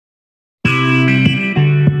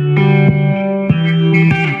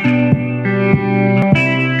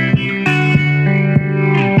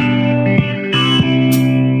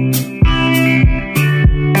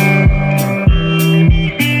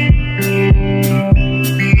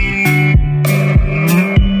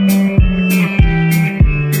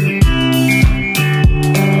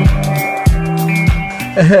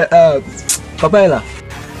Papa Ella,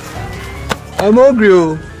 I'm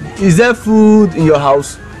hungry. Is there food in your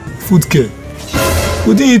house? Food care.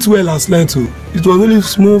 We didn't eat well last night too. It was only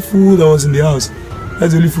small food that was in the house.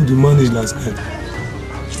 That's the only food we managed last night.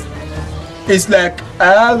 It's like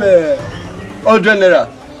I have 100 naira.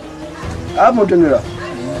 I have 100 naira.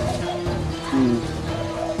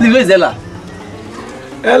 Please, where is Ella?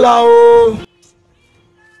 Ella, oh!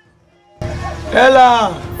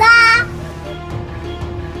 Ella! Sir!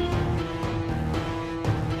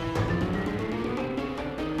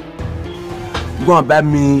 Go and buy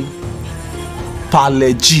me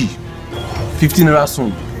Parle G. 15 naira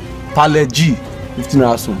soon. Parle G. 15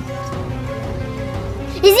 naira soon.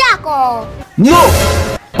 Is it alcohol? No!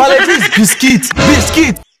 Parle G is biscuit.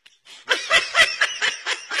 Biscuit.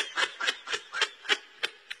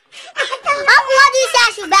 Uncle, what do you say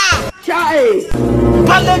I should buy?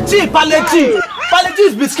 Parle G. Parle G. Parle G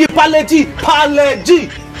is biscuit. Parle G. Parle G.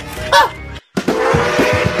 Ah!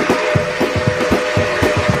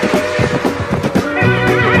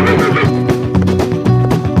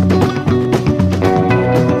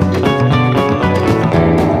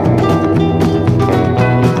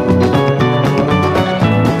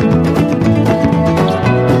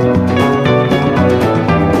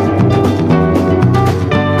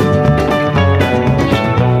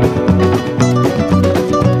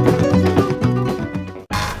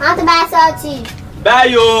 Buy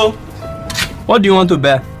yo. What do you want to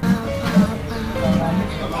buy?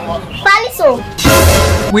 Paliso.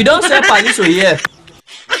 We don't sell paliso here.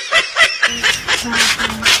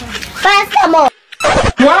 Paracetamol.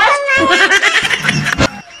 What?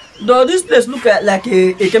 Does this place look like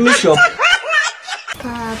a chemist shop?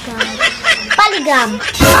 Polygram.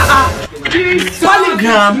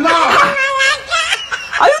 Polygram?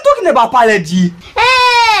 Are you talking about Parle-G?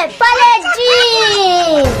 Hey, Parle-G.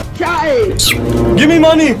 Give me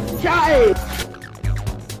money.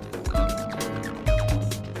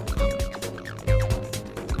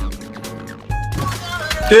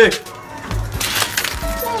 Hey.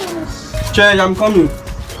 Change, I'm coming.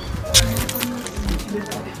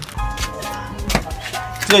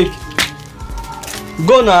 Take.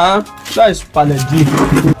 Go now. That is Parle-G.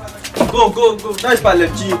 Go. That is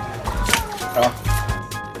Parle-G.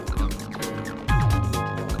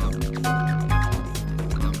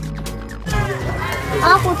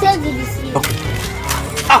 Uncle, take the receipt.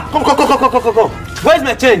 Come. Where's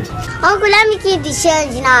my change? Uncle, let me keep the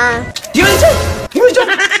change now. Give me change.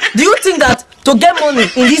 Do you think that to get money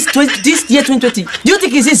in this year 2020, do you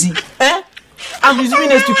think it's easy? Eh? I'm resuming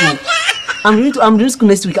next week. I'm doing school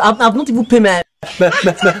next week. I've not even paid my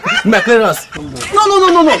clearance.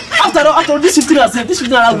 No. After all, this 15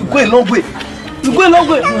 naira, will go a long way. It will go a long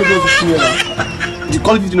way. You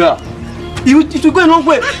call it 15 naira. It will go a long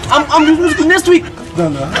way. I'm doing school next week.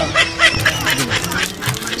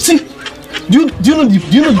 See, do you know the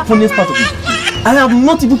funniest part of it? I have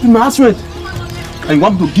not even paid my house rent, and you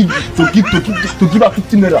want me to give her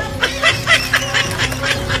 15 naira.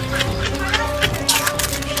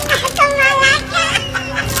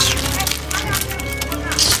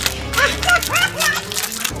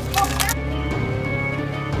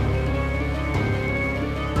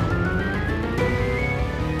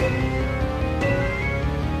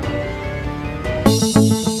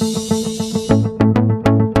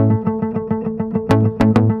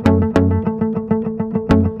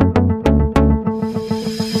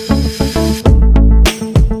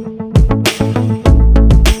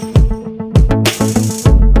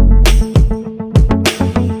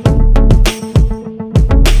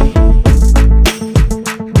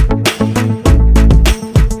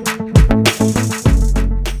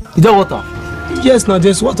 Is there water? Yes, now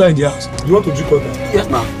there's water in the house. Do you want to drink water? Yes,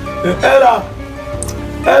 ma'am. Ella!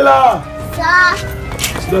 Sir.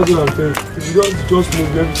 So that's what I'm saying. If you don't just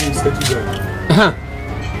move, everything will settle down.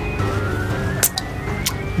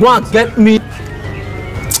 Go and get me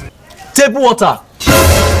table water.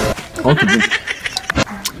 I want to drink.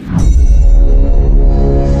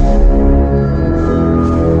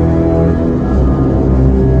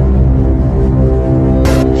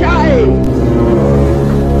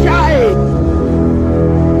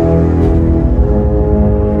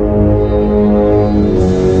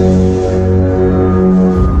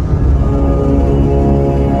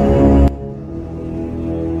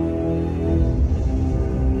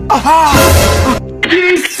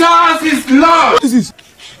 Jesus is Lord! What is this?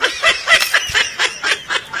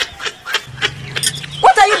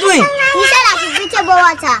 What are you doing? You said I should drink table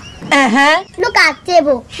water. Look at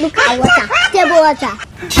table. Look at water. Table water.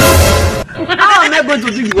 How am I going to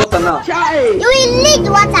drink the water now? You will need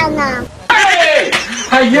water now. Hey!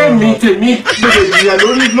 ayé mi tèmi gbèdè jìyà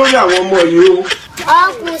lórí àwọn ọmọ yìí o.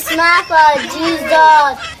 Uncle smile for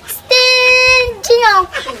Jesus. Stingy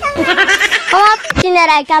uncle. One thing that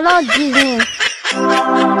I cannot give him.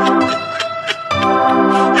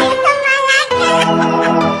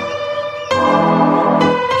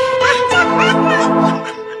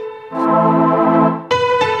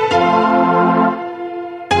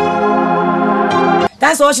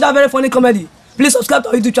 Thanks for watching that very funny comedy. Please subscribe to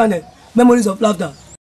our YouTube channel, Memories of Laughter.